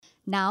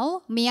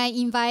Now, may I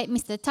invite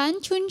Mr.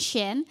 Tan Chun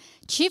Shen,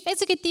 Chief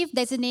Executive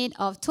Designate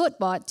of Tote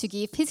Board, to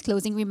give his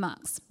closing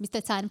remarks.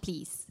 Mr. Tan,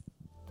 please.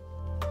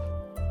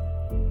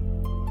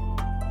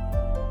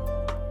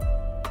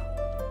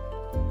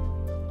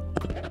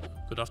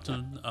 Good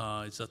afternoon.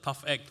 It's a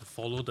tough act to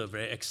follow the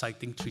very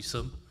exciting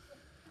threesome.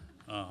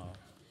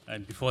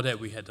 And before that,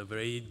 we had a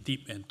very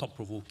deep and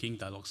thought-provoking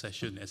dialogue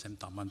session at SM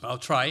Taman. But I'll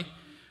try.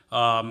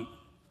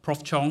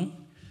 Prof.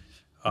 Chong,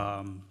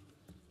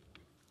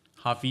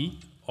 Harvey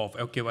of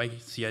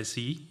LKY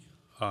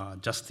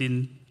CIC,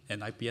 Justin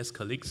and IPS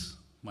colleagues,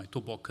 my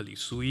Tote Board colleague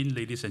Suyin,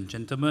 ladies and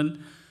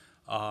gentlemen,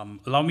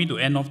 allow me to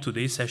end off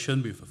today's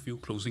session with a few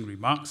closing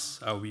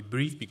remarks. I'll be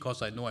brief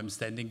because I know I'm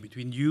standing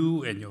between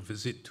you and your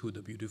visit to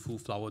the beautiful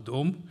Flower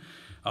Dome.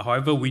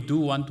 However, we do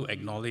want to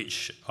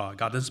acknowledge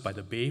Gardens by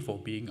the Bay for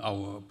being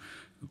our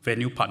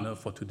venue partner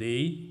for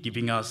today,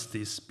 giving us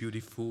this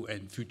beautiful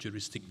and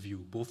futuristic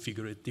view, both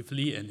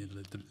figuratively and in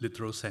the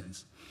literal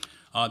sense.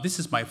 This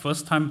is my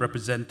first time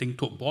representing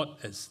Tote Board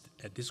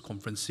at this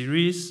conference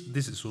series.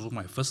 This is also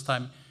my first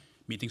time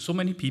meeting so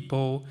many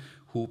people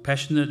who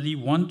passionately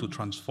want to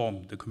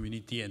transform the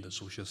community and the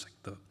social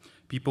sector,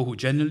 people who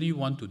genuinely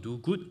want to do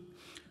good.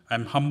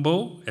 I'm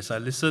humble as I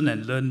listen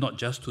and learn not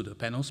just to the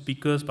panel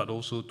speakers, but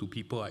also to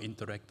people I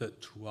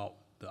interacted throughout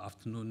the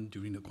afternoon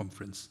during the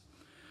conference.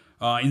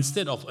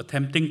 Instead of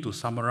attempting to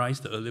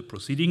summarize the earlier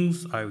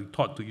proceedings, I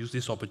thought to use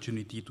this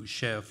opportunity to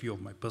share a few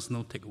of my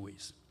personal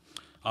takeaways.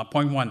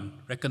 Point one,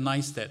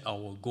 recognize that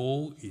our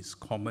goal is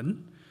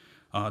common,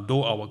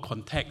 though our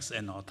context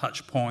and our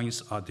touch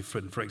points are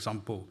different. For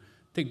example,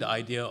 take the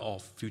idea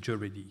of Future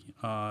Ready.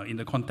 In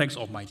the context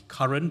of my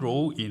current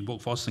role in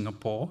Workforce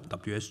Singapore,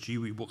 WSG,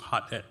 we work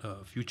hard at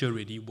a Future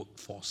Ready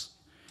workforce.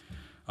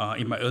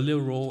 In my earlier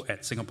role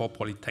at Singapore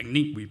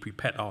Polytechnic, we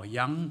prepared our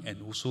young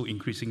and also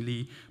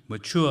increasingly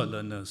mature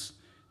learners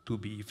to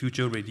be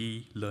Future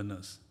Ready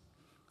learners.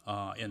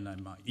 And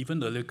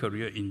even earlier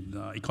career in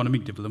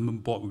Economic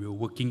Development Board, we were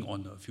working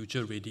on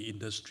Future Ready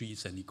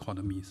industries and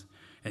economies.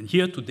 And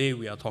here today,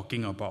 we are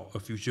talking about a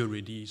Future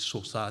Ready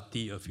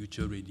society, a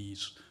Future Ready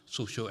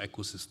social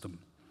ecosystem.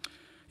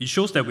 It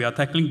shows that we are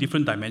tackling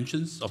different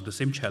dimensions of the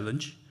same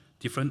challenge,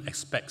 different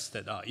aspects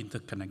that are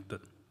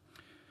interconnected.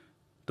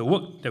 The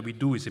work that we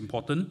do is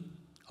important.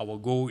 Our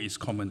goal is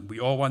common.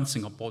 We all want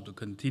Singapore to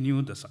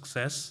continue the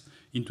success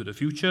into the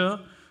future.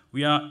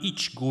 We are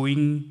each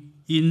going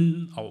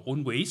in our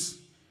own ways,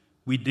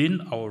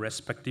 within our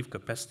respective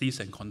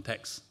capacities and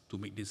contexts to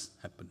make this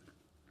happen.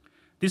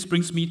 This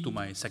brings me to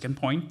my second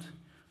point.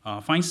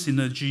 Find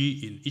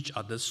synergy in each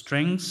other's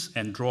strengths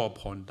and draw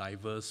upon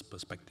diverse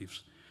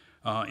perspectives.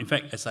 In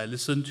fact, as I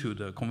listen to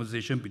the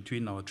conversation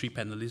between our three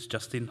panelists,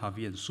 Justin,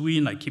 Harvey, and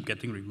Suyin, I keep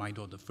getting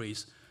reminded of the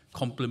phrase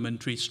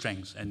complementary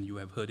strengths, and you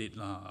have heard it.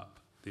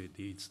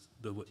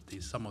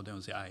 Some of them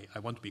will say, I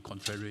want to be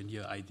contrarian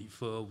here, I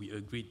differ, we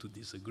agree to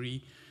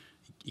disagree.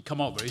 It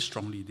comes out very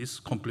strongly, this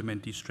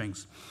complementary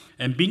strengths.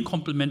 And being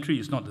complementary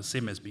is not the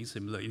same as being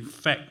similar. In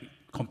fact,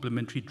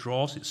 complementary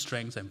draws its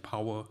strengths and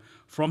power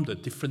from the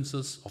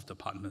differences of the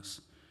partners.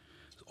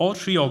 All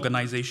three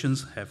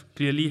organizations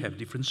clearly have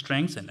different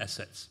strengths and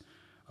assets.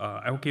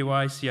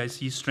 LKY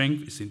CIC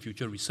strength is in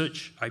future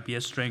research,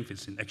 IPS strength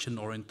is in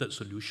action-oriented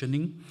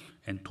solutioning,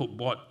 and Tote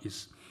Board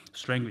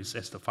strength is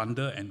as the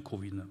funder and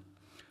co-winner.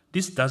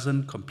 This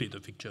doesn't complete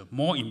the picture.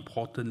 More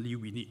importantly,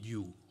 we need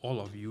you,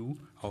 all of you,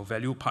 our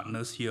value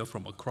partners here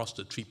from across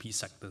the 3P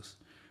sectors.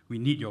 We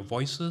need your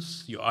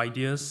voices, your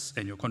ideas,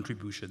 and your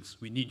contributions.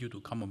 We need you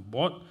to come on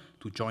board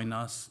to join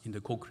us in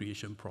the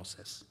co-creation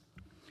process.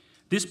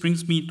 This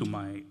brings me to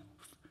my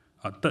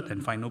third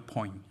and final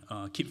point,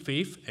 keep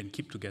faith and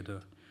keep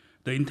together.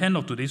 The intent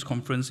of today's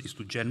conference is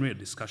to generate a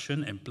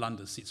discussion and plant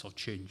the seeds of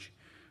change,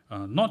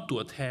 not to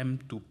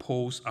attempt to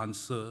pose,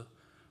 answer,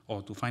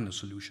 or to find a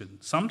solution.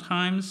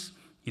 Sometimes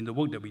in the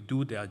work that we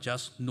do, there are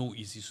just no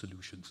easy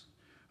solutions.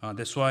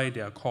 That's why they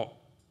are called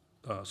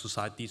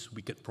society's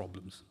wicked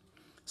problems.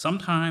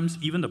 Sometimes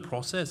even the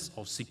process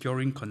of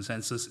securing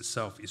consensus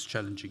itself is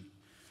challenging.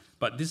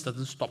 But this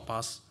doesn't stop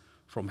us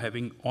from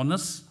having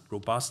honest,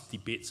 robust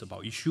debates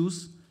about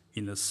issues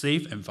in a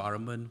safe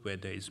environment where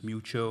there is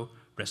mutual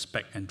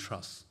respect and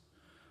trust.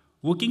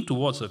 Working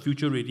towards a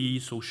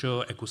future-ready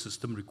social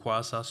ecosystem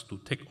requires us to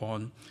take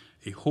on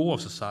a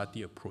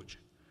whole-of-society approach.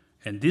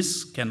 And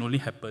this can only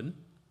happen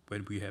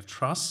when we have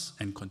trust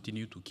and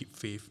continue to keep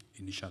faith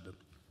in each other.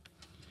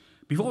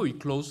 Before we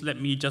close, let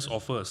me just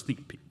offer a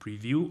sneak peek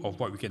preview of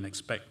what we can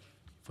expect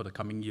for the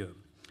coming year.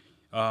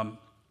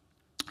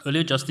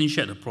 Earlier, Justin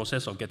shared the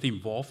process of getting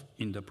involved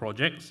in the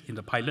projects, in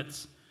the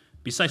pilots.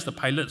 Besides the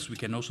pilots, we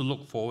can also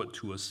look forward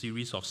to a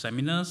series of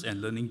seminars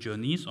and learning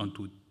journeys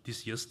onto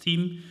this year's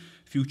theme,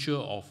 Future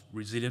of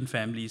Resilient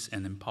Families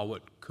and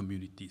Empowered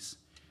Communities.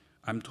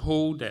 I'm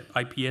told that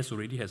IPS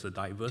already has a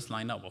diverse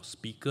lineup of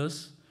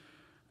speakers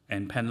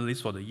and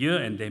panelists for the year,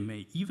 and there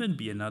may even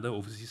be another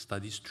overseas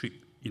studies trip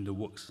in the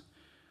works.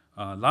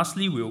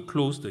 Lastly, we will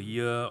close the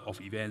year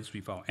of events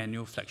with our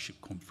annual flagship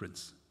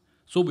conference.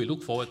 So we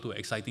look forward to an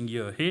exciting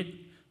year ahead,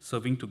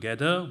 serving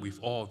together with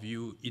all of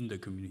you in the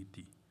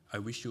community. I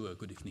wish you a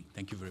good evening.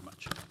 Thank you very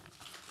much.